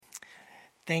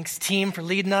Thanks, team, for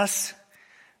leading us.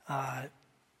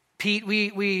 Pete,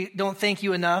 we don't thank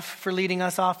you enough for leading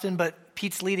us often, but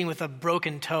Pete's leading with a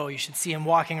broken toe. You should see him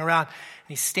walking around. And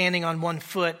he's standing on one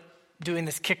foot doing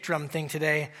this kick drum thing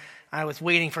today. I was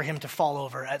waiting for him to fall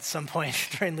over at some point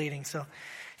during leading. So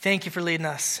thank you for leading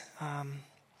us.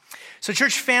 So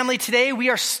church family, today we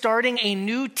are starting a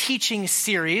new teaching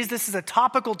series. This is a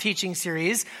topical teaching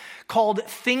series called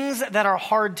Things That Are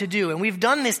Hard to Do. And we've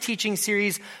done this teaching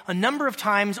series a number of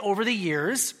times over the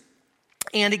years.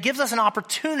 And it gives us an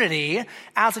opportunity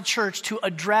as a church to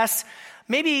address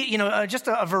maybe, just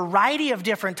a variety of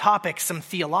different topics, some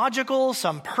theological,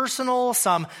 some personal,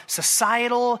 some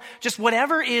societal, just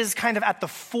whatever is kind of at the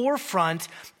forefront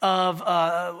of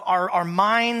our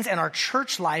minds and our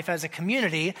church life as a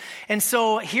community. And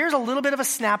so here's a little bit of a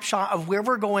snapshot of where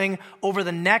we're going over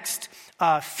the next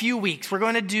few weeks. We're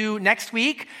going to do next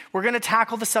week, we're going to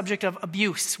tackle the subject of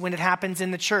abuse when it happens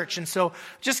in the church. And so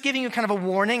just giving you kind of a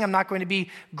warning, I'm not going to be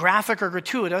graphic or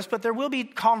gratuitous, but there will be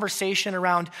conversation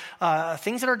around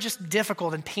things that are just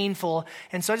difficult and painful.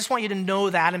 And so I just want you to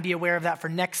know that and be aware of that for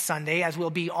next Sunday, as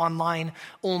we'll be online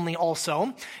only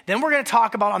also. Then we're going to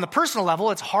talk about on the personal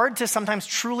level, it's hard to sometimes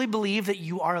truly believe that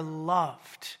you are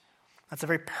loved. That's a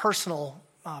very personal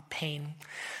pain.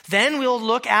 Then we'll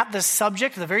look at the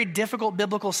subject, the very difficult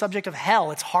biblical subject of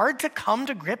hell. It's hard to come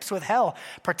to grips with hell,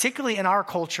 particularly in our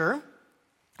culture,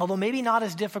 although maybe not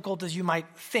as difficult as you might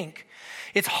think.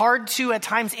 It's hard to at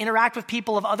times interact with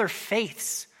people of other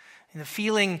faiths.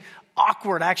 Feeling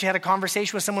awkward. I actually had a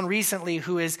conversation with someone recently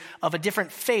who is of a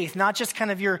different faith, not just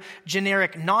kind of your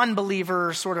generic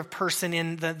non-believer sort of person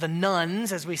in the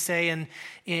nuns, as we say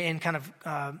in kind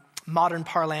of modern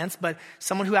parlance, but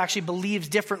someone who actually believes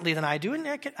differently than I do, and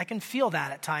I can feel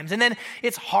that at times. And then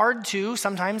it's hard to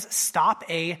sometimes stop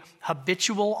a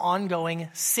habitual, ongoing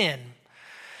sin.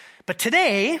 But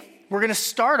today, we're going to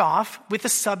start off with the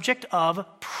subject of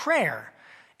prayer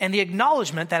and the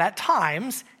acknowledgement that at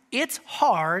times, it's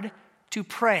hard to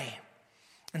pray.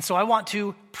 And so I want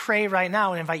to pray right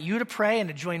now and invite you to pray and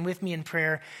to join with me in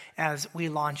prayer as we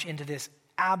launch into this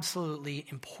absolutely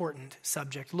important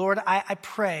subject. Lord, I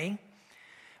pray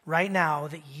right now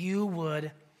that you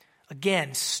would,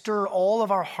 again, stir all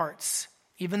of our hearts,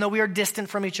 even though we are distant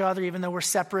from each other, even though we're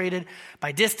separated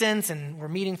by distance and we're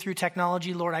meeting through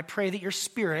technology. Lord, I pray that your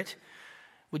Spirit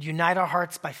would unite our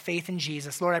hearts by faith in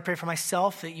Jesus. Lord, I pray for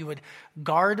myself that you would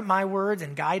guard my words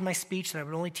and guide my speech, that I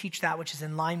would only teach that which is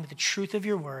in line with the truth of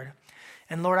your word.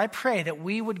 And Lord, I pray that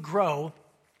we would grow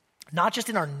not just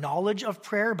in our knowledge of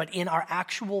prayer, but in our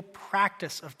actual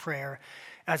practice of prayer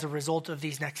as a result of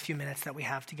these next few minutes that we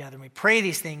have together. And we pray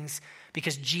these things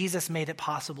because Jesus made it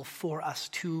possible for us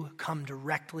to come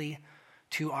directly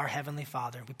to our Heavenly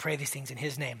Father. We pray these things in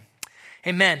his name.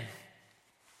 Amen.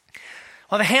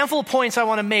 Well, I have a handful of points I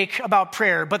want to make about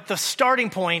prayer, but the starting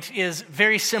point is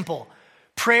very simple.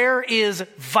 Prayer is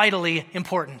vitally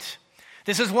important.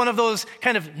 This is one of those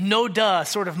kind of no-duh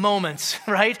sort of moments,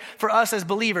 right, for us as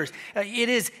believers. It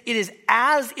is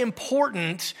as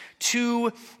important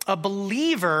to a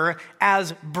believer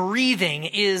as breathing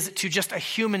is to just a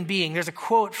human being. There's a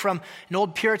quote from an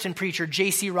old Puritan preacher,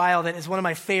 J.C. Ryle, that is one of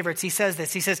my favorites. He says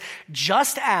this. He says,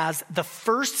 just as the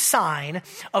first sign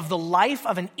of the life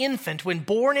of an infant when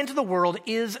born into the world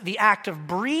is the act of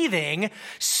breathing,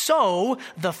 so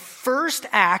the first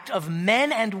act of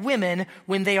men and women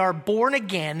when they are born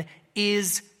again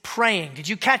is praying. Did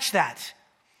you catch that?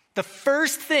 The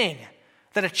first thing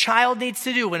that a child needs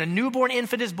to do when a newborn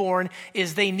infant is born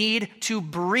is they need to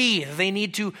breathe. They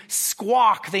need to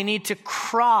squawk. They need to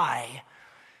cry.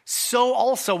 So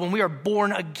also when we are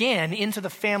born again into the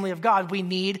family of God, we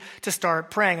need to start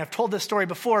praying. I've told this story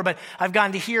before, but I've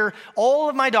gotten to hear all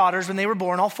of my daughters when they were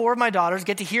born, all four of my daughters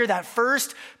get to hear that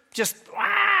first just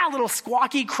little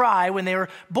squawky cry when they were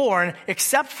born,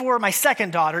 except for my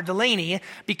second daughter, Delaney,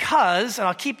 because, and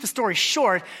I'll keep the story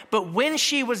short, but when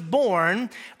she was born,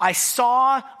 I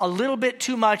saw a little bit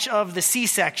too much of the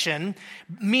C-section,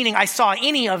 meaning I saw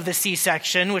any of the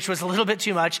C-section, which was a little bit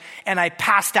too much, and I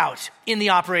passed out in the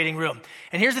operating room.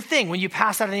 And here's the thing, when you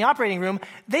pass out in the operating room,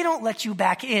 they don't let you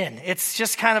back in. It's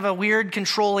just kind of a weird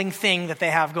controlling thing that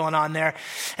they have going on there.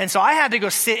 And so I had to go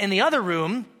sit in the other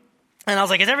room. And I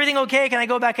was like, is everything okay? Can I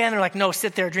go back in? They're like, no,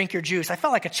 sit there, drink your juice. I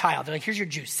felt like a child. They're like, here's your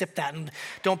juice, sip that and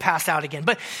don't pass out again.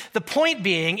 But the point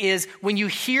being is when you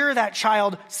hear that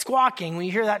child squawking, when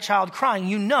you hear that child crying,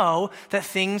 you know that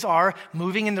things are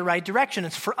moving in the right direction.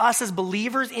 And so for us as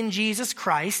believers in Jesus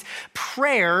Christ,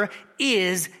 prayer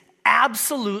is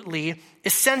absolutely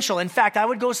essential. In fact, I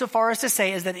would go so far as to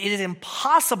say is that it is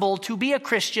impossible to be a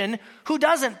Christian who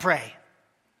doesn't pray.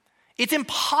 It's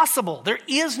impossible. There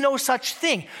is no such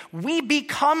thing. We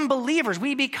become believers.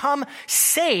 We become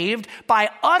saved by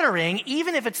uttering,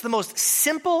 even if it's the most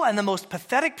simple and the most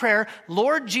pathetic prayer,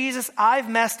 Lord Jesus, I've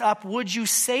messed up. Would you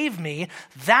save me?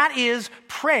 That is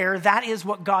prayer. That is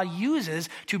what God uses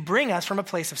to bring us from a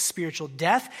place of spiritual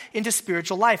death into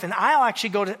spiritual life. And I'll actually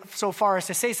go so far as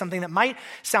to say something that might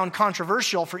sound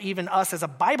controversial for even us as a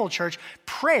Bible church.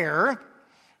 Prayer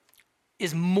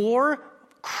is more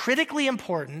critically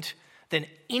important than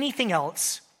anything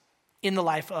else in the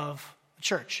life of the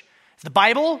church. The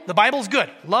Bible's good.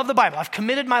 Love the Bible. I've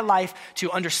committed my life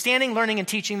to understanding, learning, and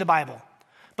teaching the Bible.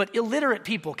 But illiterate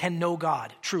people can know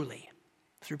God truly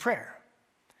through prayer.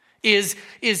 Is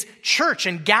church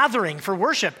and gathering for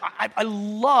worship. I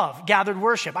love gathered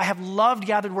worship. I have loved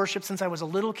gathered worship since I was a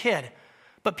little kid.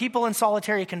 But people in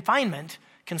solitary confinement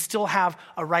can still have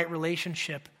a right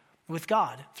relationship with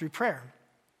God through prayer.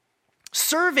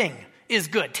 Serving is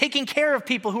good. Taking care of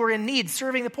people who are in need,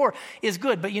 serving the poor is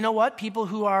good. But you know what? People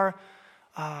who are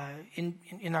in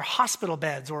their hospital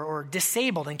beds or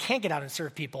disabled and can't get out and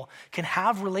serve people can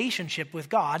have relationship with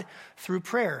God through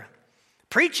prayer.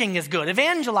 Preaching is good.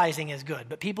 Evangelizing is good.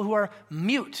 But people who are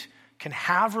mute can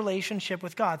have relationship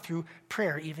with God through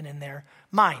prayer, even in their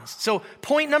minds. So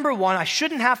point number one, I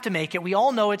shouldn't have to make it. We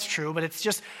all know it's true, but it's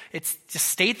just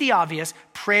state the obvious.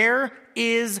 Prayer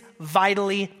is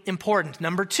vitally important.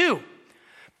 Number two,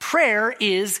 prayer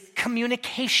is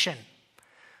communication.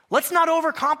 Let's not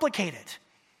overcomplicate it.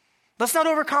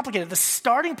 The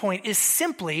starting point is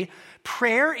simply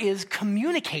prayer is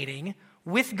communicating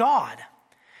with God.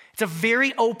 It's a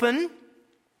very open,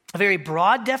 a very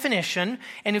broad definition.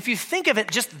 And if you think of it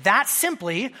just that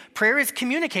simply, prayer is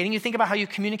communicating. You think about how you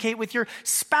communicate with your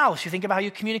spouse. You think about how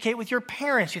you communicate with your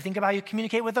parents. You think about how you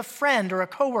communicate with a friend or a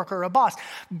coworker or a boss.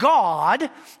 God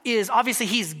is, obviously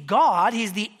he's God.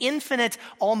 He's the infinite,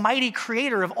 almighty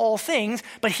creator of all things,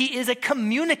 but he is a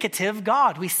communicative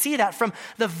God. We see that from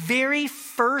the very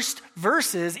first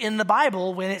verses in the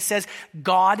Bible when it says,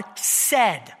 God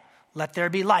said, let there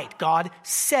be light. God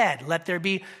said, let there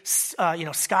be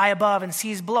sky above and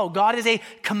seas below. God is a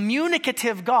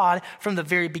communicative God from the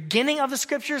very beginning of the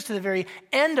scriptures to the very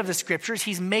end of the scriptures.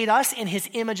 He's made us in his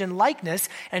image and likeness.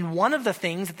 And one of the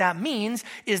things that means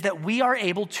is that we are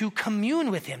able to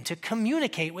commune with him, to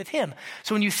communicate with him.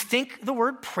 So when you think the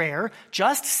word prayer,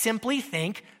 just simply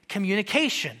think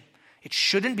communication. It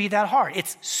shouldn't be that hard.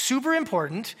 It's super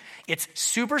important. It's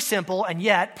super simple. And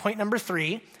yet, point number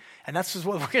three, and that's just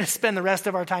what we're going to spend the rest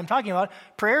of our time talking about.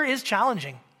 Prayer is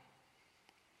challenging.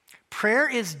 Prayer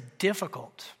is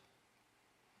difficult.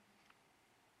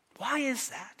 Why is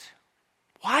that?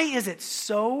 Why is it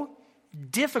so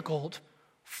difficult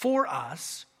for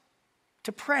us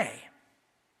to pray?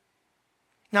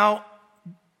 Now,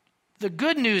 the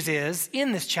good news is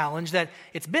in this challenge that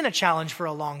it's been a challenge for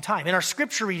a long time. In our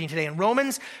scripture reading today, in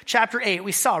Romans chapter 8,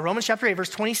 we saw Romans chapter 8, verse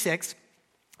 26,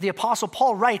 the Apostle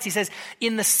Paul writes, he says,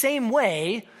 in the same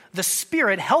way, the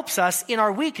Spirit helps us in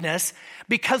our weakness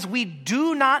because we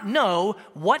do not know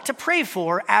what to pray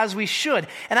for as we should.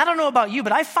 And I don't know about you,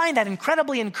 but I find that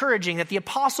incredibly encouraging that the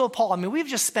Apostle Paul, we've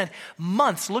just spent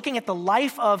months looking at the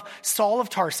life of Saul of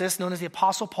Tarsus, known as the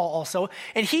Apostle Paul also.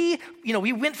 And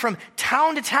we went from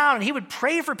town to town and he would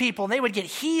pray for people and they would get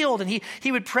healed. And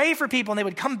he would pray for people and they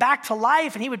would come back to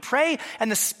life. And he would pray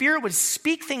and the Spirit would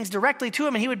speak things directly to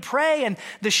him. And he would pray and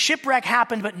the shipwreck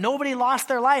happened, but nobody lost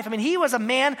their life. He was a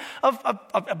man of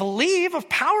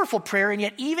powerful prayer, and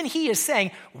yet even he is saying,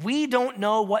 we don't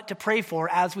know what to pray for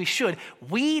as we should.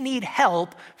 We need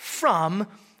help from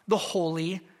the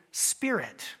Holy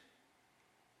Spirit.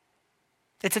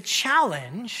 It's a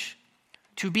challenge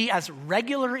to be as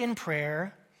regular in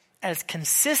prayer, as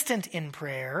consistent in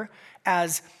prayer,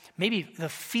 as maybe the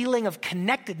feeling of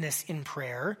connectedness in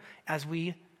prayer as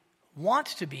we want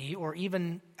to be, or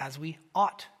even as we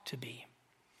ought to be.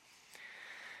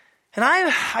 And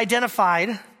I've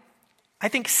identified, I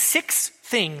think, 6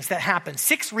 things that happen,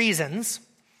 6 reasons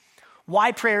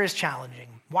why prayer is challenging,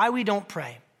 why we don't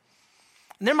pray.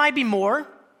 And there might be more.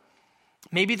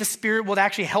 Maybe the Spirit will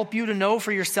actually help you to know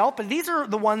for yourself, but these are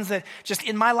the ones that just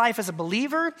in my life as a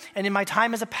believer and in my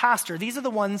time as a pastor, these are the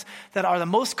ones that are the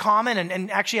most common. And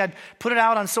actually I put it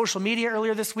out on social media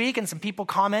earlier this week and some people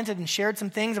commented and shared some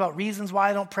things about reasons why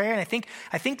I don't pray. And I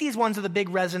think these ones are the big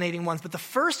resonating ones. But the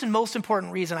first and most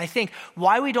important reason I think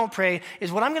why we don't pray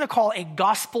is what I'm going to call a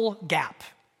gospel gap.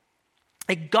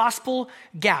 A gospel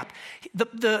gap.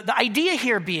 The idea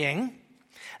here being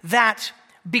that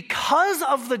because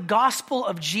of the gospel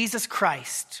of Jesus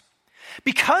Christ,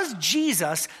 Because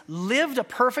Jesus lived a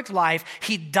perfect life,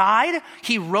 he died,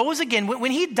 he rose again.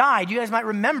 When he died, you guys might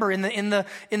remember in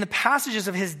the passages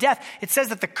of his death, it says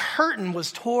that the curtain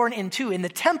was torn in two. In the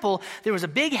temple, there was a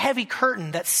big heavy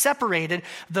curtain that separated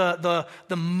the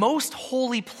most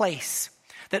holy place,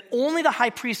 that only the high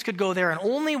priest could go there, and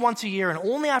only once a year, and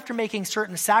only after making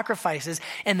certain sacrifices.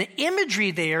 And the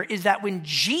imagery there is that when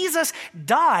Jesus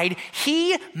died,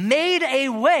 he made a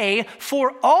way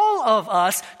for all of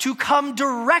us to come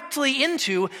directly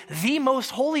into the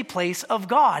most holy place of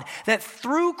God. That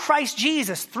through Christ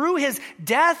Jesus, through his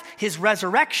death, his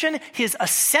resurrection, his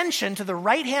ascension to the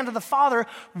right hand of the Father,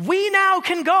 we now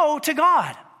can go to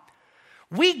God.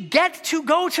 We get to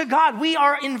go to God. We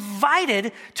are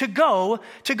invited to go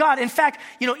to God. In fact,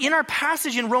 in our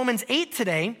passage in Romans 8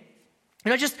 today,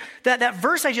 just that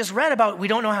verse I just read about we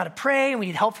don't know how to pray and we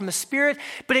need help from the Spirit,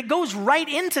 but it goes right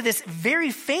into this very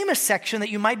famous section that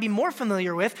you might be more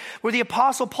familiar with, where the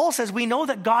Apostle Paul says, we know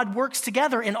that God works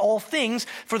together in all things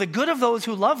for the good of those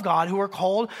who love God, who are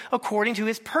called according to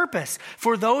his purpose.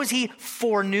 For those he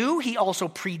foreknew, he also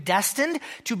predestined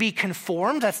to be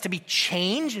conformed, that's to be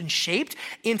changed and shaped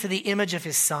into the image of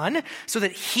his Son, so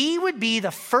that he would be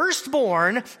the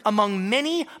firstborn among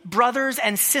many brothers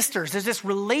and sisters. There's this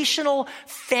relational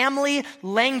family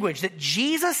language that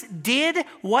Jesus did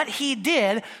what he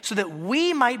did so that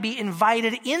we might be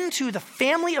invited into the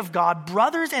family of God,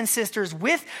 brothers and sisters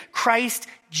with Christ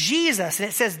Jesus. And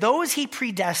it says, those he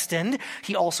predestined,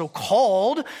 he also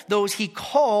called. Those he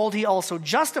called, he also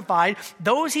justified.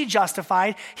 Those he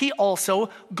justified, he also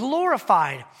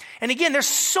glorified. And again, there's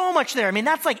so much there. I mean,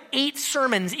 that's like 8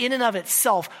 sermons in and of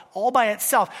itself, all by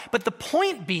itself. But the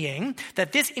point being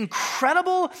that this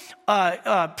incredible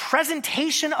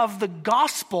presentation of the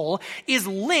gospel is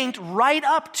linked right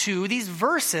up to these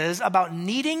verses about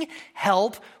needing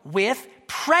help with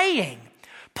praying.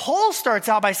 Paul starts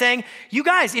out by saying, you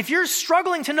guys, if you're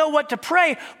struggling to know what to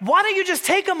pray, why don't you just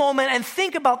take a moment and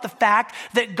think about the fact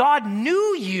that God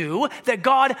knew you, that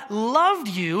God loved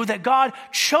you, that God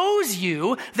chose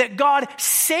you, that God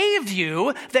saved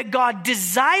you, that God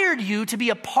desired you to be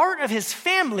a part of his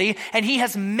family, and he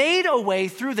has made a way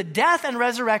through the death and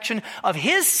resurrection of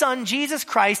his Son, Jesus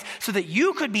Christ, so that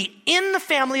you could be in the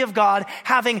family of God,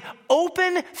 having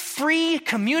open, free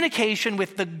communication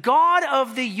with the God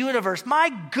of the universe.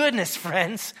 My goodness,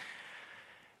 friends,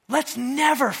 let's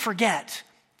never forget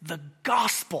the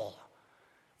gospel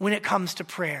when it comes to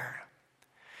prayer.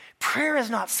 Prayer is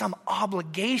not some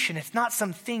obligation. It's not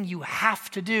something you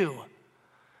have to do.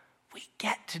 We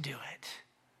get to do it.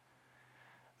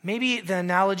 Maybe the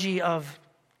analogy of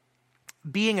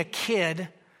being a kid,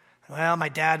 well, my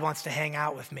dad wants to hang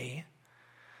out with me.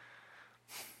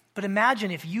 But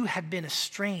imagine if you had been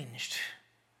estranged.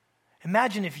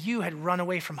 Imagine if you had run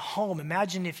away from home.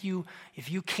 Imagine if you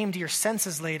came to your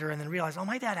senses later and then realized, oh,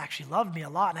 my dad actually loved me a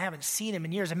lot and I haven't seen him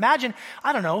in years. Imagine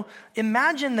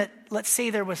that, let's say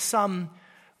there was some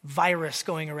virus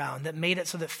going around that made it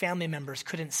so that family members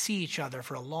couldn't see each other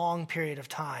for a long period of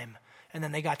time, and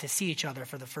then they got to see each other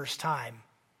for the first time.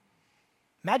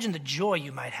 Imagine the joy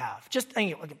you might have. Just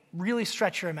really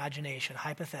stretch your imagination,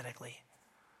 hypothetically.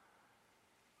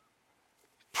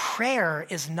 Prayer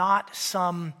is not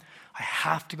I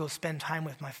have to go spend time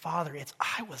with my Father. It's,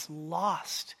 I was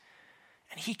lost,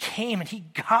 and he came, and he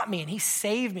got me, and he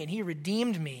saved me, and he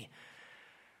redeemed me.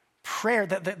 Prayer,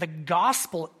 the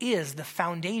gospel is the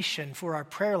foundation for our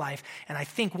prayer life, and I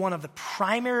think one of the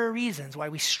primary reasons why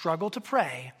we struggle to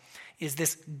pray is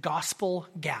this gospel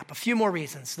gap. A few more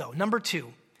reasons, though. Number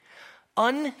 2,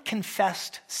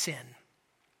 unconfessed sin.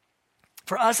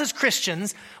 For us as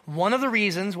Christians, one of the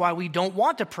reasons why we don't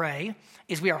want to pray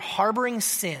is we are harboring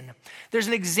sin. There's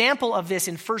an example of this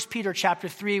in 1 Peter chapter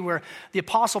 3 where the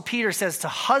Apostle Peter says to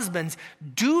husbands,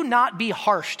 do not be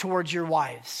harsh towards your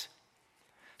wives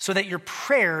so that your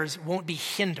prayers won't be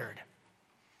hindered.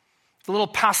 A little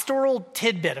pastoral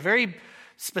tidbit, a very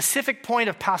specific point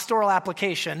of pastoral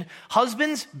application.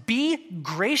 Husbands, be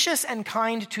gracious and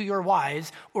kind to your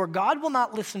wives, or God will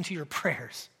not listen to your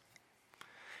prayers.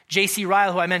 J.C.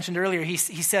 Ryle, who I mentioned earlier, he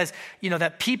says,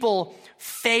 that people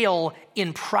fail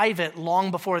in private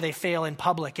long before they fail in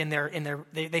public.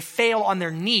 They fail on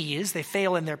their knees, they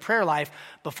fail in their prayer life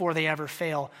before they ever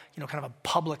fail, kind of a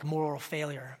public moral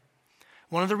failure.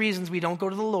 One of the reasons we don't go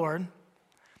to the Lord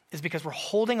is because we're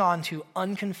holding on to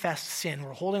unconfessed sin.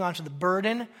 We're holding on to the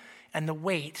burden and the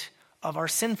weight of our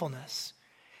sinfulness.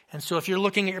 And so if you're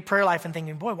looking at your prayer life and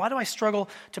thinking, boy, why do I struggle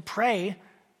to pray?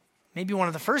 Maybe one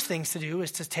of the first things to do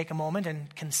is to take a moment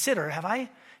and consider, have I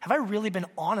really been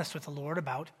honest with the Lord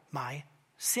about my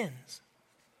sins?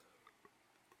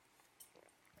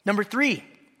 Number 3,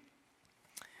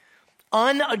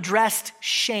 unaddressed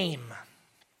shame.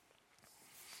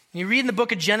 You read in the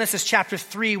book of Genesis chapter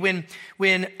 3, when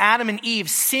Adam and Eve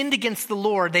sinned against the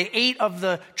Lord, they ate of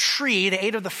the tree, they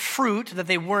ate of the fruit that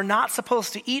they were not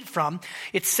supposed to eat from.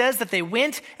 It says that they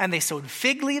went and they sewed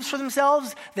fig leaves for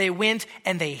themselves. They went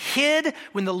and they hid.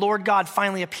 When the Lord God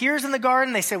finally appears in the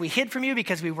garden, they say, we hid from you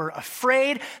because we were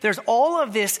afraid. There's all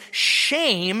of this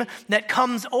shame that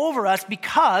comes over us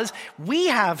because we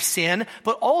have sin,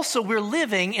 but also we're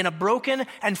living in a broken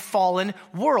and fallen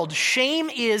world. Shame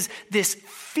is this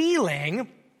feeling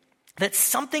that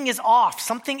something is off,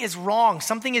 something is wrong,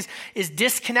 something is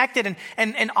disconnected.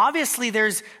 And obviously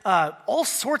there's all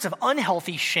sorts of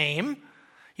unhealthy shame,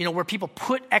 where people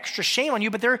put extra shame on you,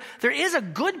 but there is a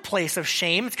good place of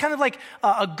shame. It's kind of like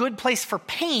a good place for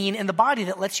pain in the body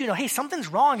that lets you know, hey, something's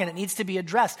wrong and it needs to be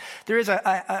addressed. There is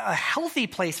a healthy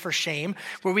place for shame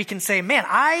where we can say, man,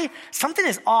 something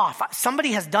is off.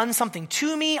 Somebody has done something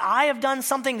to me. I have done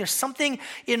something. There's something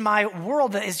in my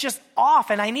world that is just off,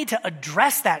 and I need to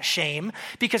address that shame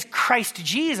because Christ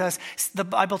Jesus, the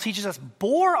Bible teaches us,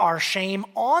 bore our shame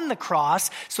on the cross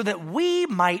so that we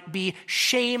might be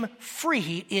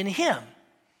shame-free in him.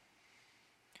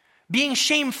 Being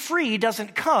shame-free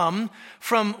doesn't come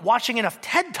from watching enough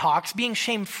TED Talks. Being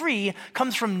shame-free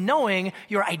comes from knowing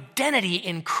your identity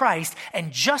in Christ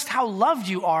and just how loved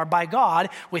you are by God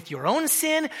with your own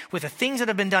sin, with the things that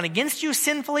have been done against you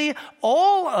sinfully.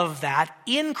 All of that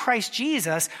in Christ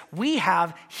Jesus, we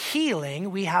have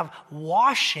healing, we have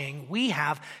washing, we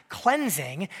have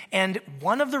cleansing. And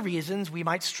one of the reasons we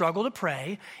might struggle to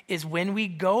pray is when we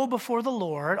go before the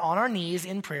Lord on our knees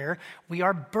in prayer, we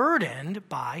are burdened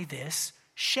by this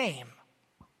shame.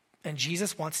 And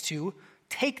Jesus wants to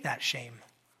take that shame.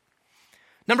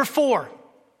 Number 4,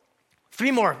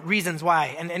 3 more reasons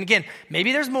why. And again,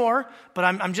 maybe there's more, but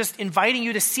I'm just inviting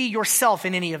you to see yourself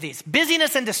in any of these.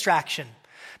 Busyness and distraction.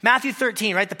 Matthew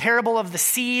 13, right? The parable of the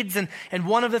seeds. And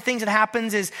one of the things that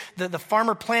happens is the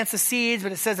farmer plants the seeds,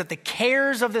 but it says that the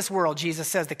cares of this world, Jesus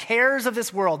says, the cares of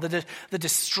this world, the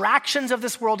distractions of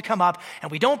this world come up, and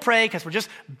we don't pray because we're just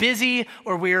busy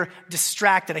or we're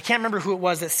distracted. I can't remember who it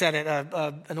was that said it.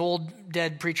 An old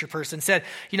dead preacher person said,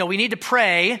 we need to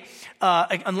pray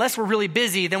unless we're really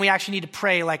busy, then we actually need to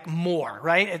pray like more,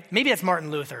 right? Maybe that's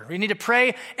Martin Luther. We need to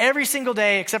pray every single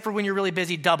day, except for when you're really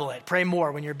busy, double it. Pray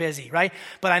more when you're busy, right?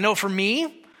 But I know for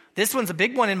me, this one's a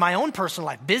big one in my own personal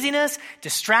life. Busyness,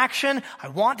 distraction. I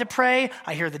want to pray.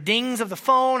 I hear the dings of the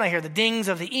phone. I hear the dings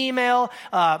of the email.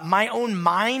 My own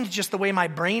mind, just the way my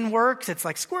brain works. It's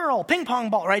like squirrel, ping pong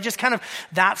ball, right? Just kind of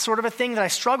that sort of a thing that I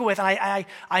struggle with. And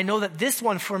I know that this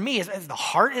one for me is the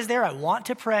heart is there. I want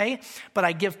to pray, but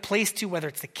I give place to whether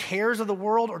it's the cares of the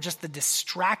world or just the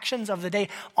distractions of the day.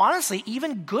 Honestly,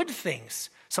 even good things.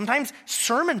 Sometimes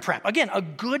sermon prep, again, a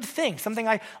good thing, something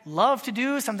I love to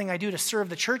do, something I do to serve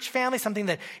the church family, something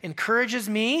that encourages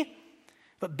me.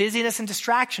 But busyness and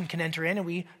distraction can enter in, and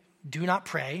we do not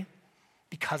pray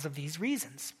because of these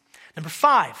reasons. Number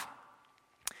 5,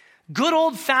 good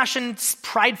old-fashioned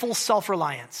prideful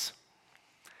self-reliance.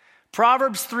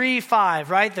 Proverbs 3:5,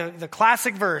 right? The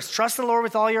classic verse, trust in the Lord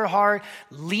with all your heart,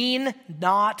 lean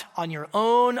not on your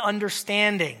own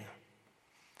understanding.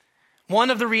 One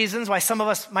of the reasons why some of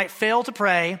us might fail to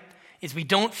pray is we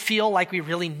don't feel like we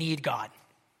really need God.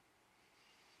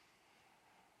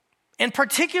 And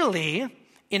particularly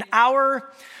in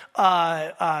our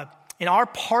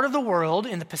part of the world,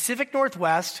 in the Pacific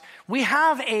Northwest, we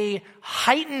have a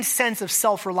heightened sense of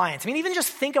self-reliance. I mean, even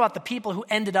just think about the people who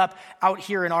ended up out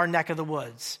here in our neck of the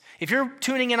woods. If you're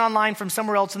tuning in online from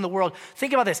somewhere else in the world,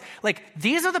 think about this. Like,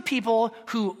 these are the people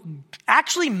who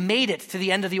actually made it to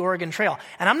the end of the Oregon Trail.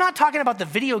 And I'm not talking about the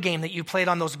video game that you played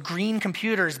on those green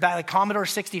computers back, like Commodore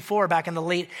 64 back in the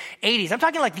late 80s. I'm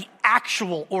talking like the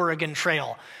actual Oregon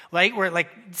Trail, right? Where like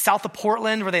south of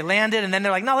Portland where they landed, and then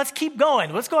they're like, no, let's keep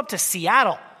going. Let's go up to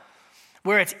Seattle,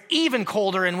 where it's even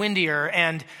colder and windier,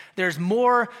 and there's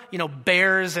more,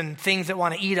 bears and things that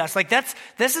want to eat us. Like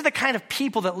this is the kind of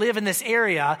people that live in this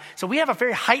area. So we have a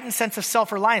very heightened sense of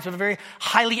self-reliance. We have a very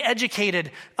highly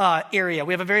educated area.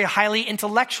 We have a very highly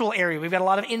intellectual area. We've got a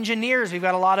lot of engineers. We've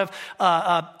got a lot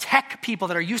of tech people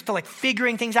that are used to like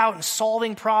figuring things out and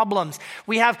solving problems.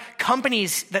 We have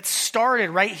companies that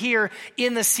started right here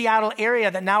in the Seattle area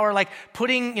that now are like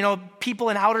putting, people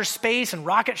in outer space and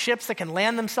rocket ships that can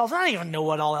land themselves. I don't even know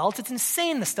what all else. It's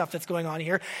insane the stuff that's going on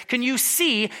here. Can you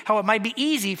see how it might be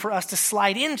easy for us to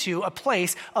slide into a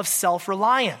place of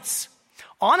self-reliance?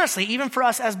 Honestly, even for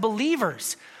us as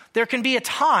believers, There can be a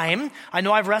time, I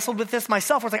know I've wrestled with this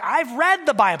myself, where it's like, I've read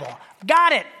the Bible,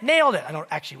 got it, nailed it. I don't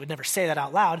actually would never say that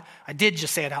out loud. I did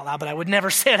just say it out loud, but I would never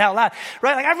say it out loud,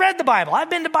 right? Like, I've read the Bible, I've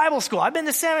been to Bible school, I've been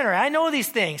to seminary, I know these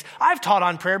things. I've taught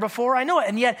on prayer before, I know it.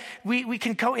 And yet we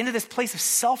can go into this place of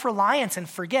self-reliance and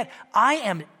forget, I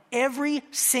am every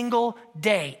single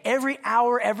day, every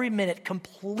hour, every minute,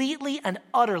 completely and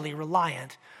utterly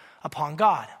reliant upon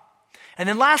God. And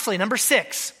then lastly, number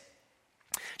 6,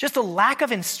 just a lack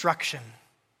of instruction.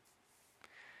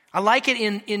 I like it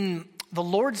in the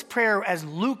Lord's Prayer as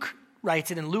Luke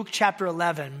writes it in Luke chapter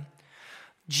 11.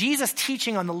 Jesus'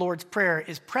 teaching on the Lord's Prayer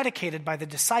is predicated by the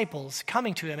disciples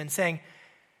coming to him and saying,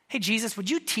 hey, Jesus, would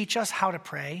you teach us how to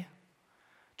pray?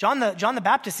 John the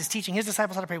Baptist is teaching his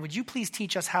disciples how to pray. Would you please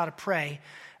teach us how to pray?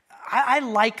 I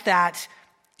like that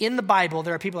in the Bible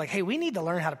there are people like, hey, we need to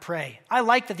learn how to pray. I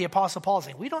like that the Apostle Paul is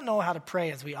saying, we don't know how to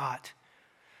pray as we ought.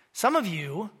 Some of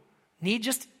you need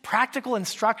just practical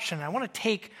instruction. I want to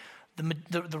take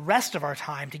the rest of our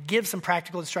time to give some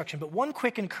practical instruction. But one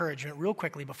quick encouragement real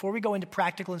quickly before we go into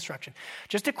practical instruction.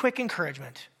 Just a quick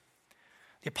encouragement.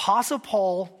 The Apostle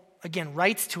Paul, again,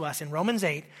 writes to us in Romans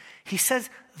 8. He says,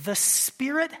 the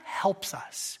Spirit helps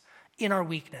us in our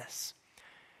weakness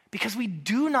because we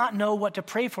do not know what to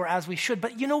pray for as we should.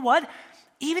 But you know what?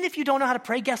 Even if you don't know how to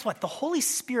pray, guess what? The Holy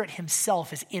Spirit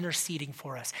himself is interceding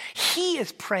for us. He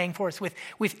is praying for us with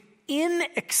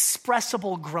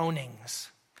inexpressible groanings.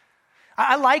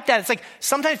 I like that. It's like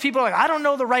sometimes people are like, I don't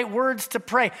know the right words to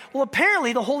pray. Well,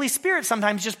 apparently the Holy Spirit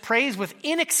sometimes just prays with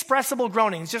inexpressible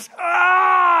groanings. Just,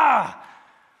 That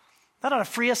ought to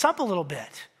free us up a little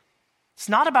bit. It's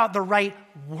not about the right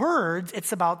words.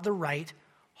 It's about the right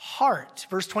heart.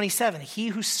 Verse 27, he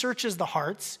who searches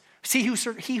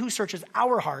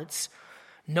our hearts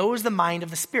knows the mind of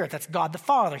the Spirit. That's God the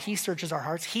Father. He searches our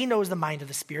hearts. He knows the mind of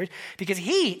the Spirit because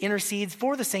he intercedes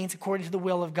for the saints according to the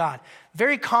will of God.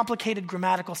 Very complicated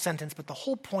grammatical sentence, but the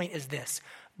whole point is this.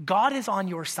 God is on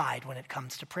your side when it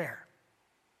comes to prayer.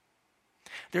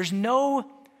 There's no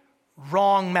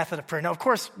wrong method of prayer. Now, of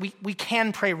course, we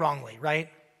can pray wrongly, right?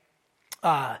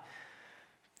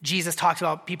 Jesus talks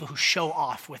about people who show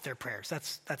off with their prayers.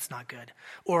 That's not good.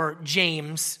 Or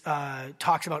James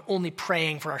talks about only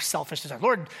praying for our selfish desires.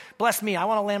 Lord, bless me. I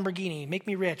want a Lamborghini. Make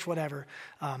me rich, whatever.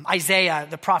 Isaiah,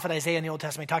 the prophet Isaiah in the Old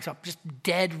Testament, talks about just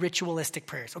dead ritualistic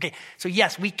prayers. Okay, so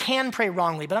yes, we can pray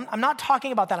wrongly, but I'm not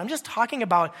talking about that. I'm just talking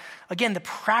about, again, the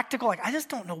practical, like I just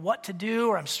don't know what to do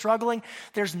or I'm struggling.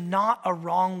 There's not a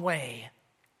wrong way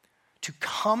to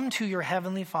come to your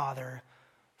Heavenly Father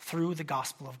through the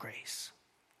gospel of grace.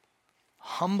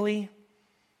 Humbly,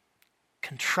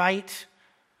 contrite,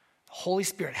 the Holy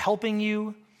Spirit helping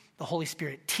you, the Holy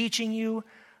Spirit teaching you,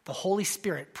 the Holy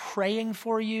Spirit praying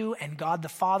for you, and God the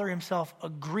Father himself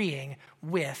agreeing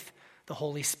with the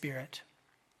Holy Spirit.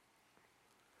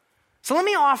 So let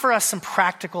me offer us some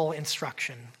practical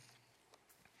instruction.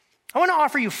 I want to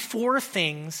offer you 4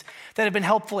 things that have been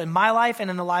helpful in my life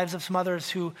and in the lives of some others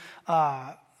who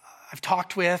I've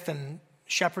talked with and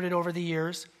shepherded over the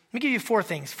years. Let me give you 4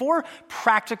 things, 4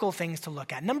 practical things to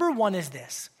look at. Number 1 is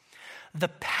this, the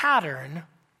pattern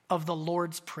of the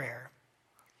Lord's Prayer.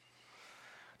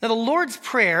 Now, the Lord's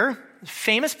Prayer,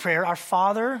 famous prayer, our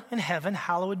Father in heaven,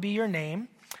 hallowed be your name,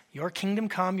 your kingdom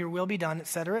come, your will be done, et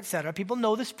cetera, et cetera. People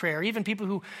know this prayer. Even people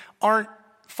who aren't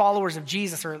followers of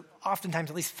Jesus are oftentimes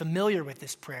at least familiar with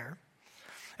this prayer.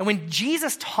 And when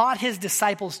Jesus taught his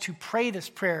disciples to pray this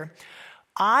prayer,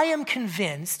 I am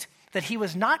convinced that he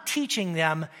was not teaching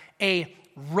them a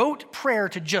rote prayer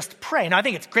to just pray. Now, I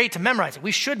think it's great to memorize it.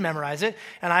 We should memorize it.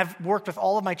 And I've worked with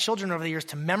all of my children over the years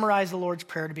to memorize the Lord's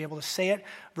Prayer, to be able to say it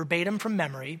verbatim from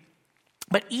memory.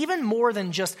 But even more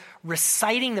than just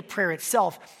reciting the prayer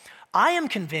itself, I am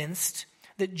convinced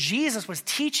that Jesus was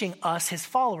teaching us, his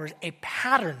followers, a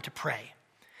pattern to pray.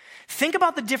 Think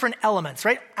about the different elements,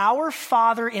 right? Our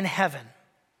Father in heaven.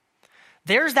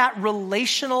 There's that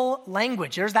relational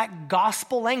language. There's that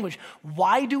gospel language.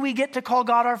 Why do we get to call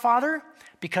God our Father?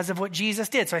 Because of what Jesus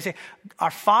did. So I say, our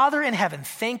Father in heaven,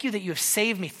 thank you that you have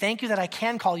saved me. Thank you that I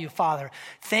can call you Father.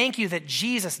 Thank you that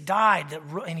Jesus died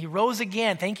and he rose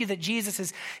again. Thank you that Jesus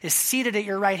is seated at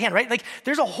your right hand, right? Like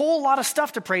there's a whole lot of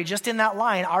stuff to pray just in that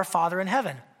line, our Father in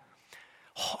heaven.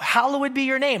 Hallowed be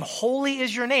your name. Holy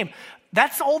is your name.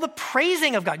 That's all the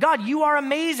praising of God. God, you are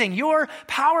amazing. You're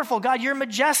powerful. God, you're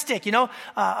majestic.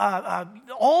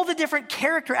 All the different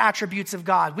character attributes of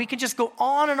God. We could just go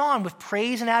on and on with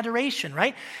praise and adoration,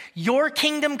 right? Your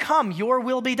kingdom come, your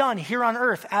will be done here on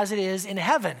earth as it is in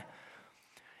heaven.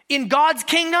 In God's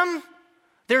kingdom,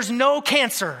 there's no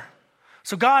cancer.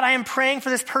 So God, I am praying for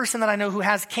this person that I know who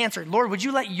has cancer. Lord, would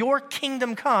you let your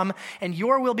kingdom come and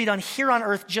your will be done here on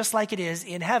earth just like it is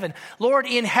in heaven. Lord,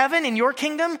 in heaven, in your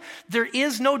kingdom, there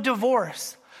is no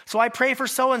divorce. So I pray for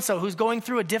so-and-so who's going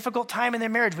through a difficult time in their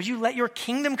marriage. Would you let your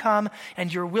kingdom come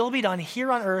and your will be done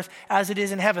here on earth as it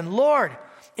is in heaven? Lord,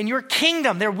 in your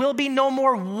kingdom, there will be no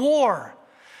more war.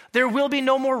 There will be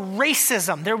no more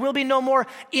racism. There will be no more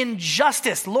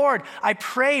injustice. Lord, I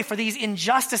pray for these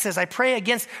injustices. I pray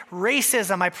against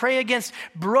racism. I pray against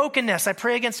brokenness. I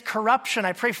pray against corruption.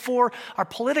 I pray for our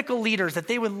political leaders that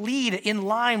they would lead in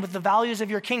line with the values of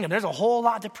your kingdom. There's a whole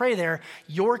lot to pray there.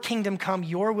 Your kingdom come,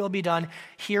 your will be done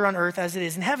here on earth as it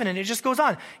is in heaven. And it just goes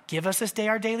on. Give us this day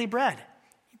our daily bread.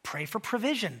 Pray for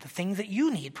provision, the things that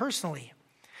you need personally.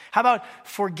 How about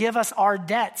forgive us our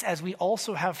debts as we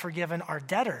also have forgiven our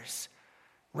debtors?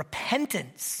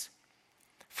 Repentance,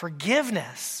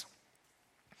 forgiveness.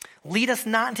 Lead us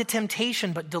not into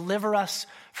temptation, but deliver us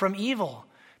from evil.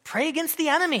 Pray against the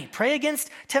enemy. Pray against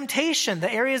temptation,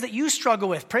 the areas that you struggle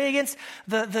with. Pray against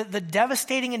the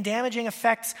devastating and damaging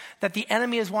effects that the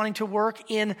enemy is wanting to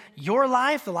work in your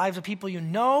life, the lives of people you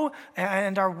know,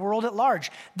 and our world at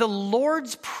large. The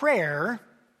Lord's Prayer,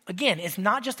 again, it's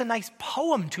not just a nice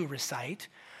poem to recite,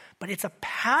 but it's a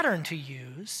pattern to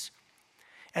use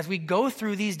as we go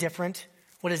through these different,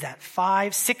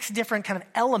 5, 6 different kind of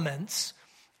elements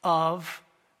of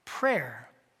prayer.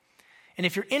 And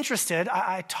if you're interested,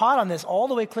 I taught on this all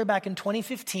the way clear back in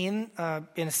 2015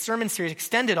 in a sermon series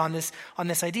extended on this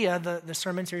idea, the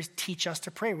sermon series Teach Us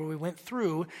to Pray, where we went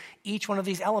through each one of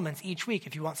these elements each week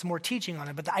if you want some more teaching on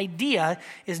it. But the idea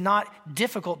is not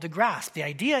difficult to grasp. The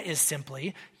idea is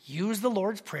simply use the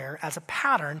Lord's Prayer as a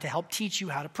pattern to help teach you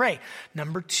how to pray.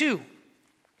 Number 2,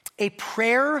 a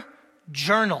prayer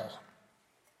journal.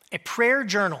 A prayer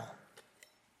journal.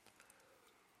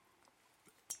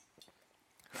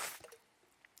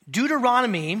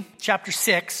 Deuteronomy chapter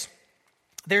 6,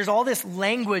 there's all this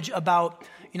language about,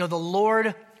 the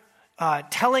Lord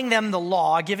telling them the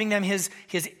law, giving them his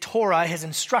Torah, his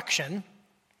instruction,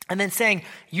 and then saying,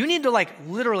 you need to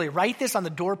literally write this on the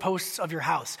doorposts of your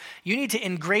house. You need to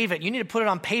engrave it. You need to put it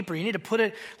on paper. You need to put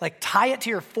it, tie it to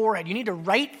your forehead. You need to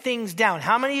write things down.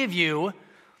 How many of you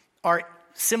are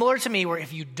similar to me where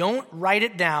if you don't write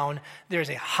it down, there's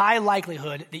a high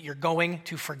likelihood that you're going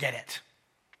to forget it?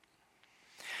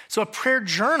 So a prayer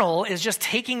journal is just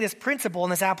taking this principle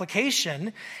and this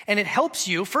application, and it helps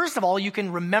you. First of all, you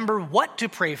can remember what to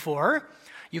pray for.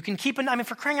 You can keep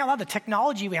for crying out loud, the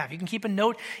technology we have. You can keep a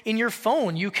note in your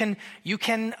phone. You can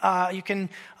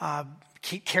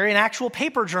carry an actual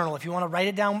paper journal if you want to write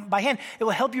it down by hand. It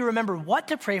will help you remember what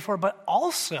to pray for, but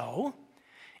also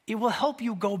it will help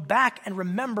you go back and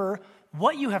remember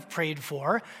what you have prayed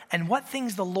for and what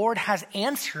things the Lord has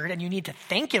answered and you need to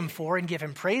thank him for and give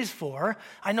him praise for.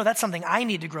 I know that's something I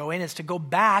need to grow in, is to go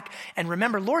back and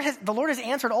remember the Lord has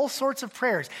answered all sorts of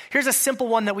prayers. Here's a simple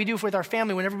one that we do with our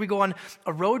family whenever we go on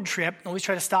a road trip. We always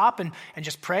try to stop and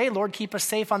just pray, Lord, keep us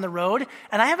safe on the road.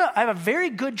 And I have a very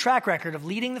good track record of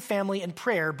leading the family in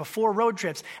prayer before road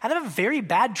trips. And I have a very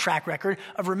bad track record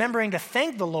of remembering to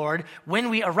thank the Lord when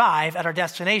we arrive at our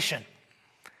destination.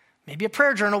 Maybe a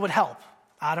prayer journal would help.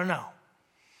 I don't know.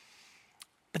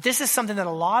 But this is something that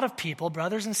a lot of people,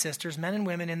 brothers and sisters, men and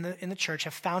women in the church,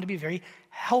 have found to be very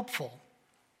helpful.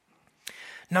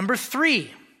 Number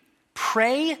 3,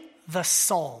 pray the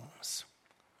Psalms.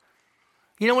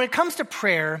 When it comes to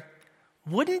prayer,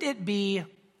 wouldn't it be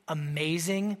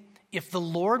amazing if the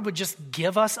Lord would just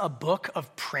give us a book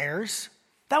of prayers?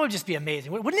 That would just be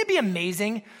amazing. Wouldn't it be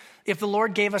amazing if the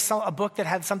Lord gave us a book that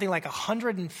had something like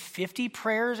 150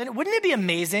 prayers? And wouldn't it be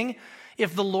amazing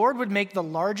if the Lord would make the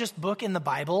largest book in the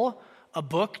Bible a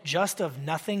book just of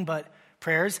nothing but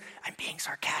prayers? I'm being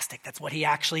sarcastic. That's what he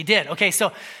actually did. Okay,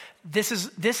 so this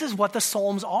is what the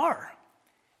Psalms are.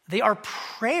 They are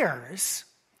prayers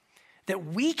that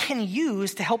we can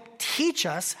use to help teach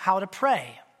us how to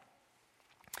pray.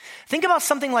 Think about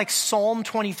something like Psalm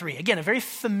 23. Again, a very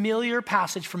familiar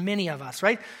passage for many of us,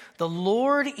 right? The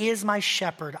Lord is my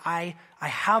shepherd. I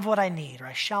have what I need, or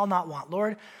I shall not want.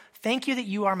 Lord, thank you that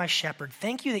you are my shepherd.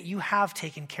 Thank you that you have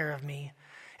taken care of me.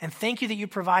 And thank you that you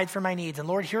provide for my needs. And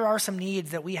Lord, here are some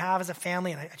needs that we have as a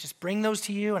family, and I just bring those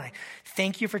to you, and I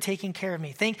thank you for taking care of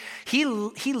me.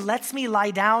 He lets me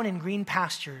lie down in green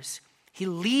pastures. He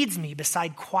leads me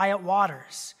beside quiet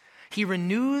waters. He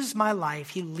renews my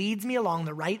life. He leads me along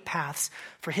the right paths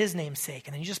for his name's sake.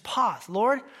 And then you just pause.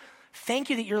 Lord, thank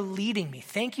you that you're leading me.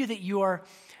 Thank you that you are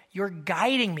you're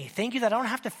guiding me. Thank you that I don't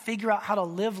have to figure out how to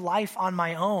live life on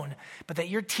my own, but that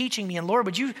you're teaching me. And Lord,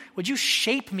 would you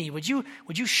shape me? Would you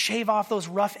shave off those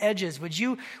rough edges? Would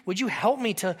you help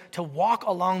me to walk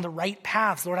along the right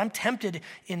paths? Lord, I'm tempted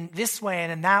in this way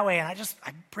and in that way, and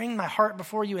I bring my heart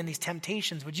before you in these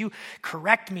temptations. Would you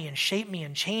correct me and shape me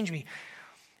and change me?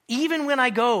 Even when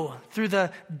I go through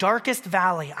the darkest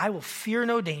valley, I will fear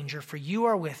no danger, for you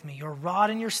are with me. Your rod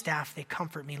and your staff, they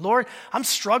comfort me. Lord, I'm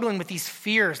struggling with these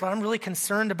fears. Lord, I'm really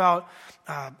concerned about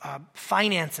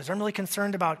finances. I'm really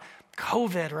concerned about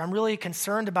COVID, or I'm really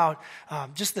concerned about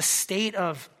just the state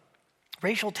of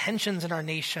racial tensions in our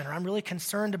nation, or I'm really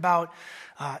concerned about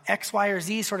X, Y, or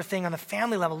Z sort of thing on the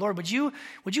family level. Lord, would you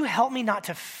help me not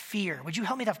to fear? Would you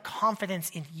help me to have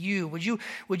confidence in you? Would you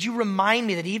remind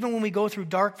me that even when we go through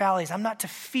dark valleys, I'm not to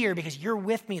fear because you're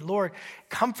with me, Lord,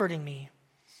 comforting me.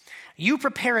 You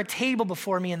prepare a table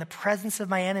before me in the presence of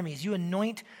my enemies. You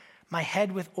anoint my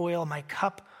head with oil, my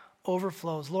cup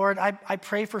overflows. Lord, I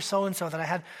pray for so-and-so that I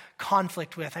had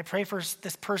conflict with. I pray for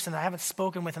this person that I haven't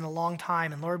spoken with in a long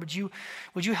time. And Lord, would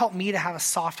you help me to have a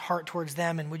soft heart towards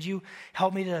them? And would you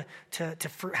help me to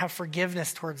have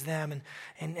forgiveness towards them?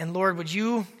 And Lord, would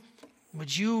you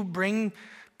bring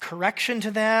correction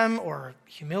to them or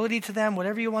humility to them,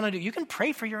 whatever you want to do. You can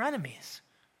pray for your enemies.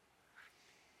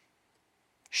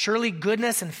 Surely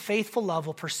goodness and faithful love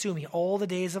will pursue me all the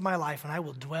days of my life, and I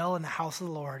will dwell in the house of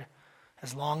the Lord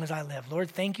as long as I live. Lord,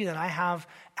 thank you that I have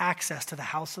access to the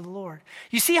house of the Lord.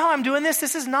 You see how I'm doing this?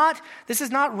 This is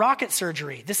not rocket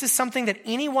surgery. This is something that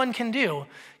anyone can do.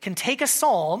 Can take a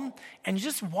psalm and you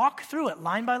just walk through it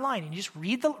line by line. And you just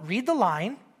read the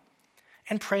line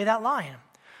and pray that line.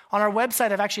 On our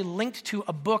website, I've actually linked to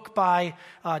a book by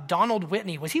Donald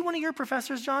Whitney. Was he one of your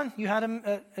professors, John? You had him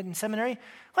in seminary?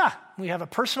 We have a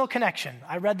personal connection.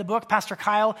 I read the book. Pastor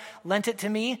Kyle lent it to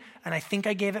me, and I think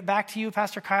I gave it back to you,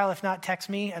 Pastor Kyle. If not, text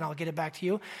me, and I'll get it back to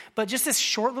you. But just this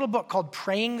short little book called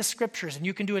Praying the Scriptures, and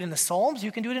you can do it in the Psalms.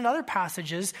 You can do it in other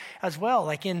passages as well,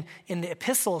 like in the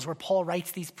epistles where Paul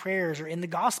writes these prayers, or in the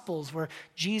Gospels where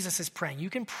Jesus is praying. You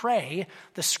can pray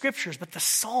the Scriptures, but the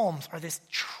Psalms are this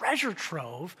treasure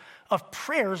trove of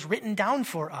prayers written down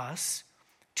for us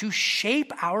to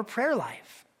shape our prayer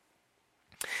life.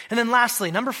 And then lastly,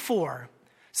 number 4,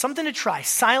 something to try: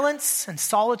 silence and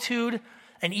solitude,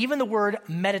 and even the word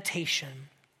meditation.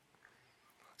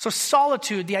 So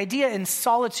solitude, the idea in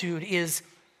solitude is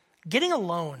getting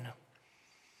alone.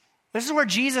 This is where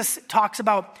Jesus talks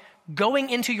about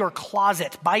going into your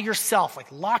closet by yourself,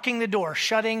 like locking the door,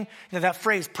 shutting, that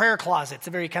phrase, prayer closet. It's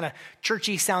a very kind of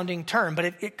churchy sounding term, but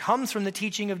it comes from the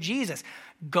teaching of Jesus.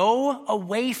 Go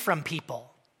away from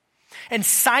people. And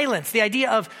silence, the idea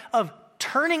of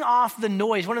turning off the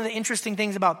noise. One of the interesting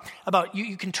things about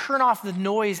you can turn off the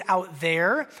noise out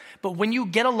there, but when you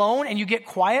get alone and you get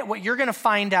quiet, what you're going to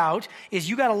find out is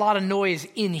you got a lot of noise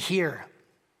in here.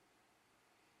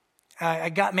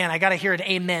 I got to hear an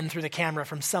amen through the camera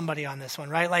from somebody on this one,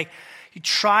 right? Like, you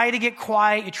try to get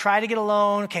quiet, you try to get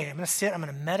alone. Okay, I'm going to sit, I'm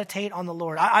going to meditate on the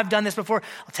Lord. I've done this before.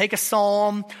 I'll take a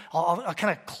psalm, I'll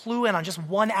kind of clue in on just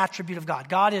one attribute of God.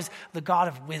 God is the God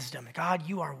of wisdom. God,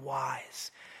 you are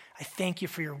wise. I thank you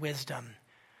for your wisdom.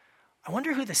 I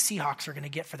wonder who the Seahawks are going to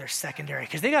get for their secondary,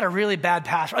 because they got a really bad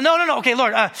pass. No. Okay,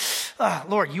 Lord,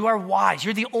 Lord, you are wise.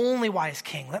 You're the only wise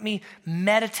king. Let me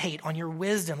meditate on your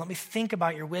wisdom. Let me think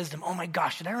about your wisdom. Oh my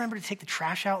gosh, did I remember to take the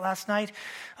trash out last night?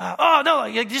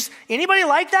 Just anybody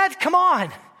like that? Come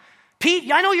on.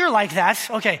 Pete, I know you're like that.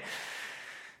 Okay.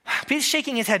 Pete's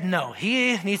shaking his head. No,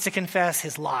 he needs to confess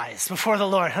his lies before the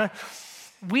Lord, huh?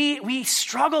 We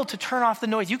struggle to turn off the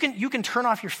noise. You can turn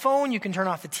off your phone, you can turn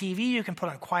off the TV, you can put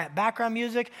on quiet background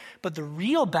music, but the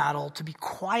real battle to be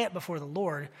quiet before the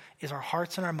Lord is our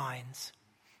hearts and our minds.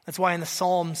 That's why in the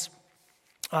Psalms,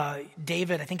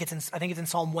 David, I think it's in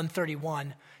Psalm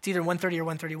 131. It's either 130 or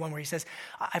 131 where he says,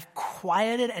 "I've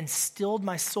quieted and stilled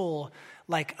my soul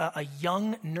like a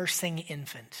young nursing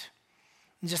infant."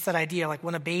 And just that idea, like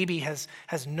when a baby has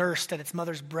nursed at its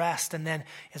mother's breast and then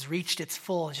has reached its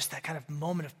full, just that kind of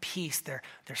moment of peace. They're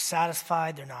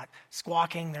satisfied, they're not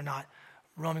squawking, they're not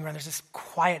roaming around. There's this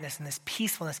quietness and this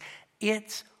peacefulness.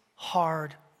 It's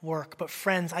hard work. But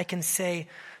friends, I can say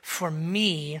for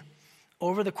me,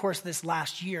 over the course of this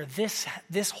last year,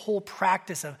 this whole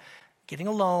practice of getting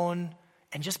alone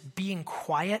and just being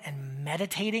quiet and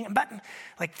meditating, but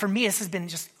like for me, this has been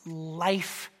just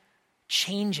life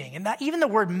changing. And that even the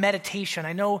word meditation,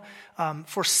 I know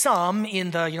for some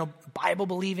in the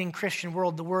Bible-believing Christian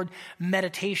world, the word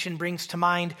meditation brings to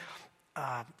mind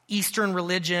Eastern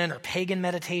religion or pagan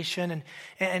meditation,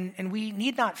 and we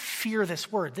need not fear this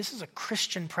word. This is a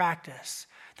Christian practice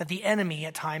that the enemy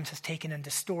at times has taken and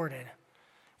distorted.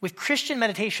 With Christian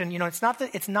meditation,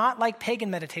 it's not like pagan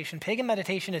meditation. Pagan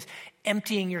meditation is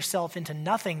emptying yourself into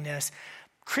nothingness.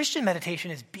 Christian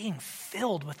meditation is being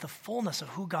filled with the fullness of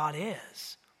who God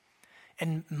is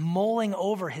and mulling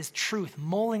over his truth,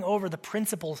 mulling over the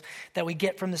principles that we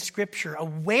get from the scripture,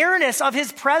 awareness of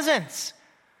his presence.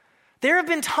 There have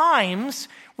been times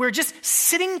where just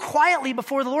sitting quietly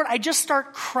before the Lord, I just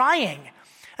start crying.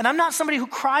 And I'm not somebody who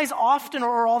cries often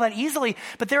or all that easily,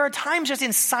 but there are times just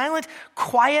in silent,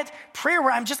 quiet prayer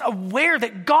where I'm just aware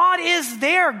that God is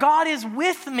there. God is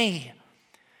with me.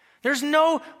 There's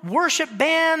no worship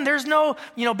band. There's no,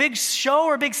 big show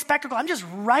or big spectacle. I'm just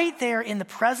right there in the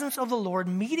presence of the Lord,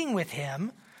 meeting with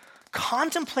him,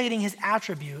 contemplating his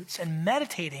attributes and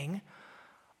meditating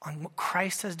on what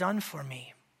Christ has done for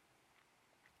me.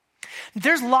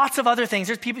 There's lots of other things.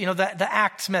 There's people, the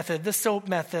ACTS method, the SOAP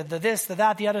method, the this, the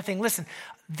that, the other thing. Listen,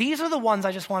 these are the ones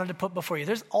I just wanted to put before you.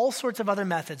 There's all sorts of other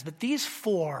methods, but these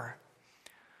 4,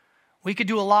 we could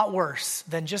do a lot worse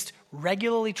than just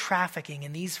regularly trafficking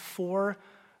in these 4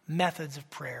 methods of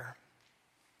prayer.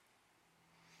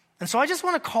 And so I just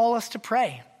want to call us to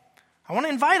pray. I want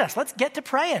to invite us. Let's get to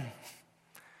praying.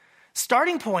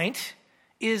 Starting point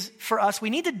is for us, we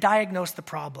need to diagnose the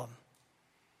problem.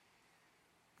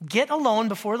 Get alone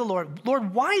before the Lord.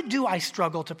 Lord, why do I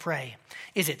struggle to pray?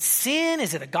 Is it sin?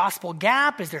 Is it a gospel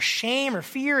gap? Is there shame or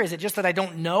fear? Is it just that I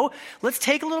don't know? Let's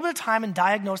take a little bit of time and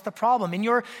diagnose the problem. In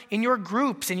your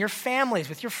groups, in your families,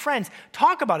 with your friends,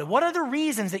 talk about it. What are the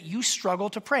reasons that you struggle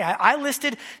to pray? I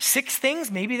listed 6 things.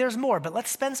 Maybe there's more, but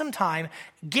let's spend some time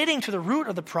getting to the root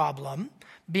of the problem,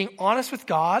 being honest with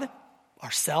God,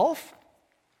 ourselves,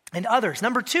 and others.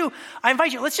 Number 2, I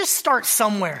invite you, let's just start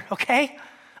somewhere, okay?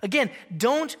 Again,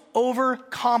 don't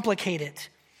overcomplicate it.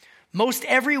 Most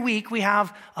every week we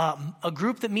have a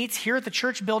group that meets here at the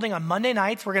church building on Monday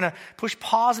nights. We're going to push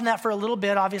pause on that for a little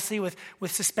bit, obviously, with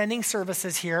suspending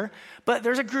services here. But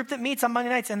there's a group that meets on Monday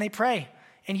nights and they pray.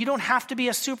 And you don't have to be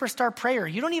a superstar prayer.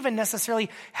 You don't even necessarily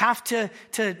have to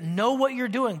know what you're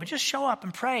doing, but just show up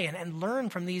and pray and learn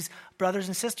from these brothers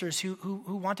and sisters who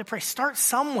want to pray. Start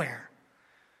somewhere.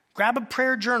 Grab a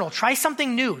prayer journal. Try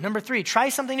something new. Number 3, try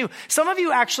something new. Some of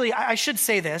you actually, I should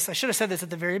say this. I should have said this at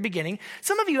the very beginning.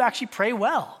 Some of you actually pray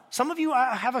well. Some of you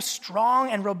have a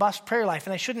strong and robust prayer life.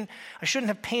 And I shouldn't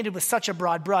have painted with such a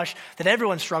broad brush that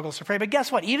everyone struggles to pray. But guess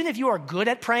what? Even if you are good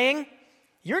at praying,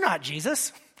 you're not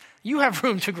Jesus. You have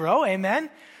room to grow. Amen.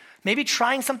 Maybe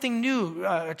trying something new,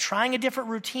 trying a different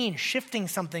routine, shifting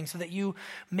something so that you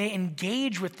may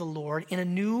engage with the Lord in a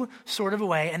new sort of a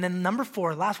way. And then number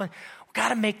 4, last one, we've got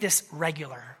to make this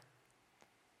regular.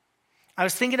 I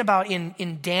was thinking about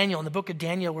in Daniel, in the book of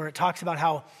Daniel, where it talks about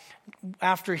how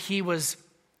after he was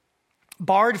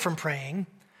barred from praying,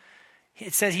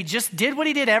 it says he just did what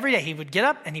he did every day. He would get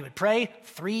up and he would pray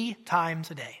 3 times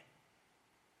a day.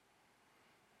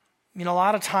 A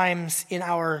lot of times in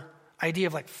our idea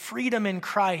of like freedom in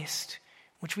Christ,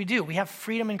 which we do. We have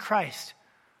freedom in Christ.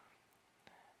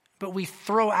 But we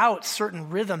throw out certain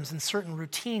rhythms and certain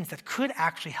routines that could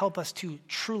actually help us to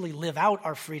truly live out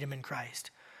our freedom in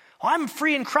Christ. Well, I'm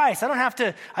free in Christ. I don't have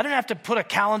to put a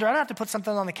calendar. I don't have to put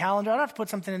something on the calendar. I don't have to put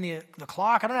something in the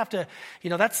clock. I don't have to,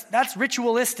 that's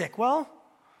ritualistic. Well,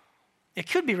 it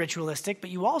could be ritualistic, but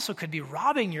you also could be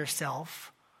robbing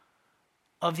yourself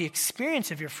of the experience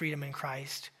of your freedom in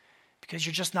Christ because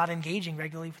you're just not engaging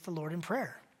regularly with the Lord in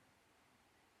prayer.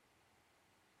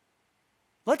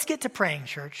 Let's get to praying,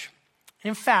 church.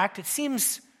 In fact, it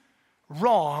seems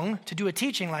wrong to do a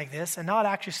teaching like this and not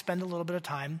actually spend a little bit of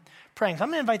time praying. So I'm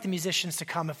going to invite the musicians to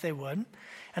come if they would.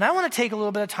 And I want to take a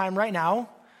little bit of time right now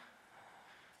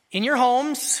in your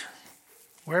homes,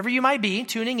 wherever you might be,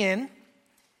 tuning in.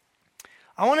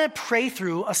 I want to pray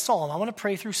through a psalm. I want to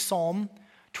pray through Psalm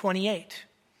 28.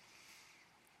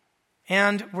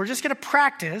 And we're just going to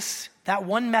practice that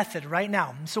one method right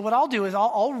now. So what I'll do is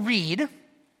I'll read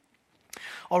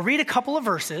a couple of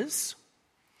verses.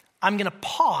 I'm going to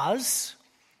pause,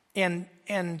 and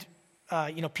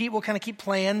Pete will kind of keep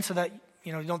playing so that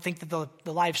you don't think that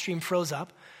the live stream froze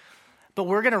up. But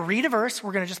we're going to read a verse.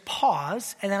 We're going to just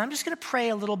pause, and then I'm just going to pray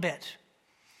a little bit.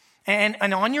 And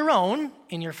on your own,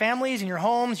 in your families, in your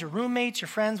homes, your roommates, your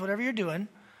friends, whatever you're doing,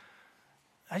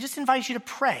 I just invite you to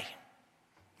pray.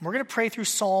 We're going to pray through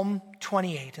Psalm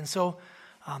 28. And so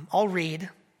I'll read,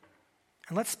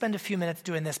 and let's spend a few minutes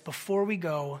doing this before we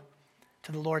go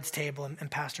to the Lord's table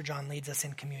and Pastor John leads us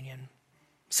in communion.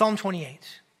 Psalm 28.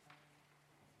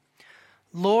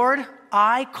 Lord,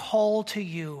 I call to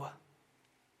you,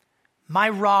 my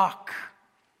rock,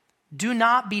 do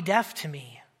not be deaf to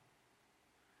me.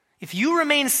 If you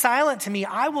remain silent to me,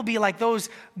 I will be like those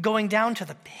going down to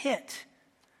the pit.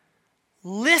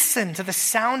 Listen to the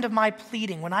sound of my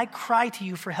pleading when I cry to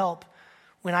you for help,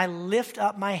 when I lift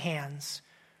up my hands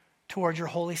toward your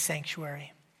holy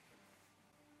sanctuary.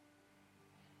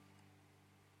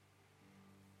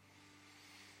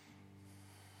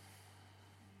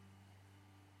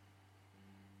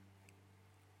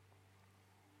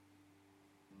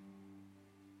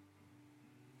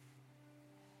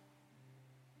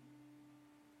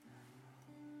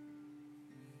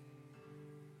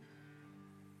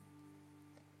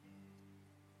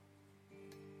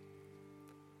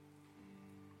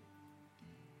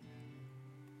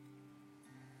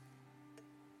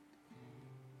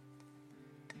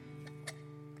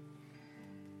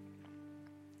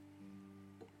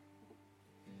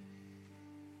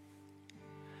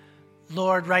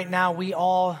 Lord, right now we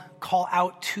all call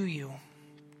out to you.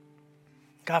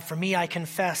 God, for me, I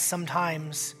confess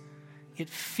sometimes it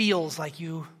feels like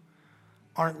you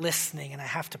aren't listening and I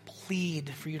have to plead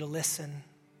for you to listen.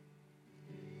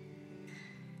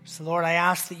 So Lord, I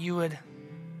ask that you would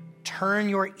turn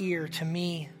your ear to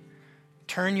me,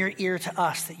 turn your ear to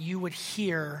us, that you would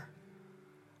hear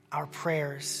our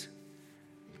prayers.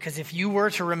 Because if you were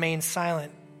to remain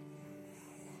silent,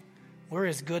 we're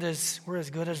as good as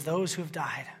those who have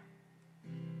died.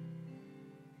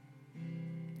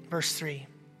 Verse 3.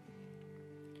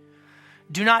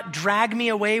 Do not drag me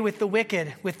away with the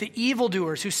wicked, with the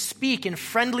evildoers who speak in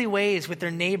friendly ways with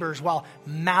their neighbors while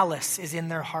malice is in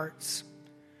their hearts.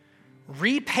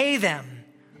 Repay them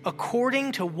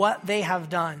according to what they have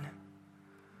done,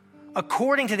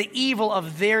 according to the evil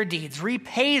of their deeds.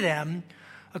 Repay them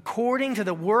according to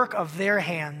the work of their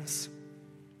hands.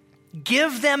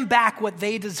 Give them back what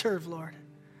they deserve, Lord,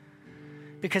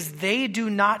 because they do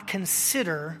not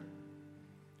consider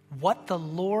what the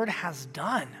Lord has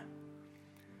done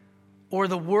or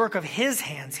the work of his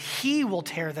hands. He will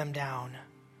tear them down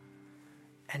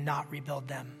and not rebuild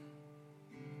them.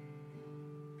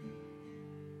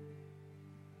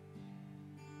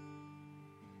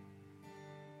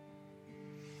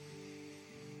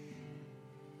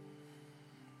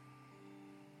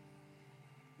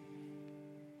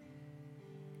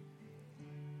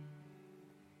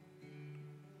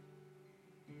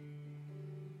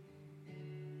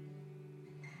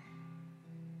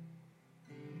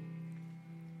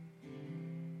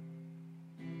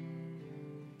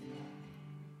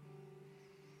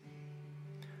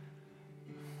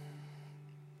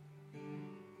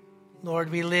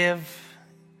 Lord, we live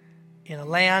in a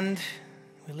land,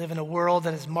 we live in a world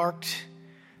that is marked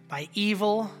by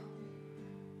evil.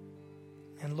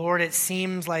 And Lord, it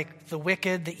seems like the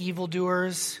wicked, the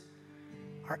evildoers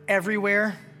are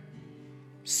everywhere,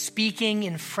 speaking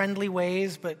in friendly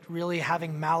ways, but really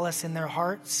having malice in their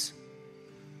hearts.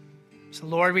 So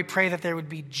Lord, we pray that there would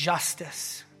be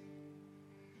justice.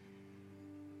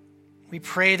 We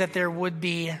pray that there would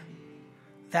be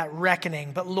that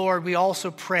reckoning. But Lord, we also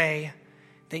pray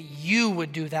that you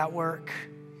would do that work,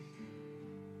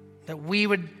 that we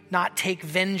would not take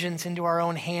vengeance into our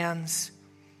own hands,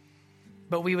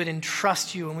 but we would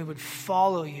entrust you and we would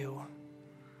follow you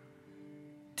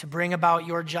to bring about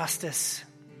your justice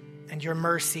and your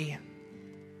mercy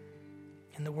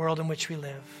in the world in which we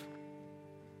live.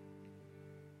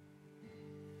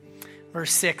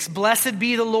 Verse 6, blessed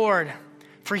be the Lord,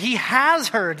 for he has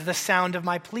heard the sound of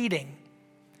my pleading.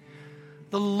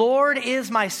 The Lord is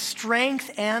my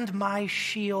strength and my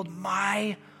shield.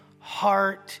 My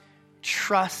heart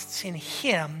trusts in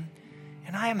him,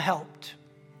 and I am helped.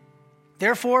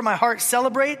 Therefore, my heart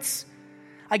celebrates.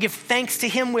 I give thanks to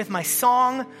him with my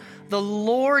song. The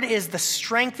Lord is the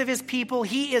strength of his people.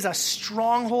 He is a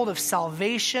stronghold of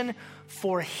salvation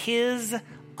for his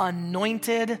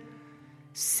anointed.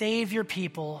 Save your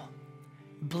people.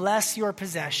 Bless your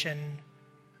possession.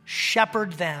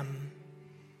 Shepherd them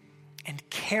and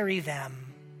carry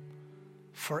them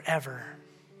forever.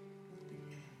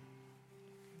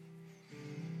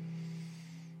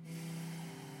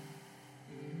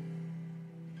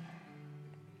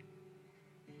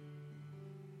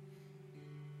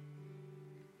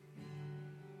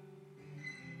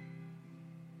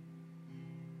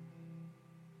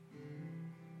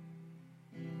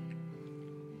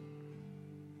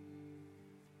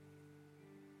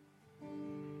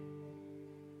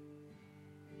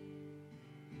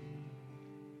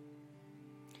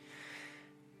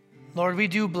 Lord, we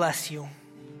do bless you.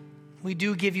 We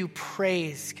do give you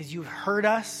praise because you've heard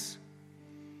us.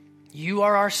 You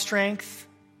are our strength.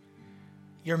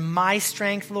 You're my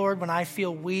strength, Lord, when I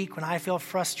feel weak, when I feel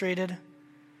frustrated.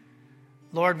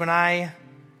 Lord, when I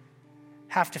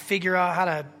have to figure out how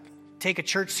to take a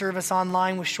church service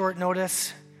online with short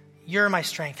notice. You're my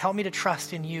strength. Help me to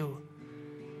trust in you,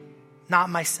 not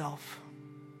myself.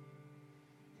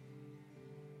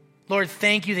 Lord,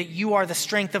 thank you that you are the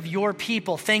strength of your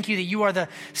people. Thank you that you are the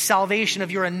salvation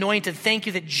of your anointed. Thank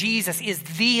you that Jesus is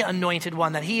the anointed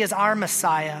one, that he is our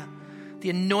Messiah, the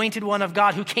anointed one of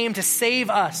God who came to save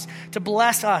us, to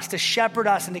bless us, to shepherd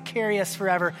us, and to carry us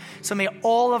forever. So may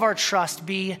all of our trust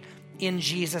be in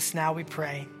Jesus now, we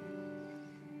pray.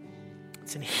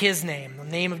 It's in his name, the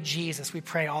name of Jesus, we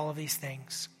pray all of these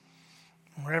things.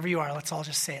 And wherever you are, let's all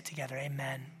just say it together.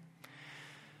 Amen.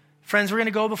 Friends, we're going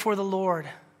to go before the Lord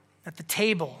at the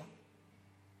table,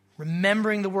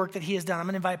 remembering the work that he has done. I'm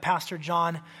going to invite Pastor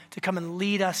John to come and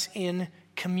lead us in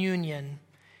communion.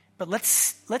 But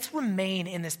let's remain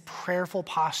in this prayerful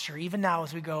posture, even now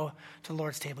as we go to the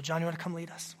Lord's table. John, you want to come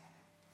lead us?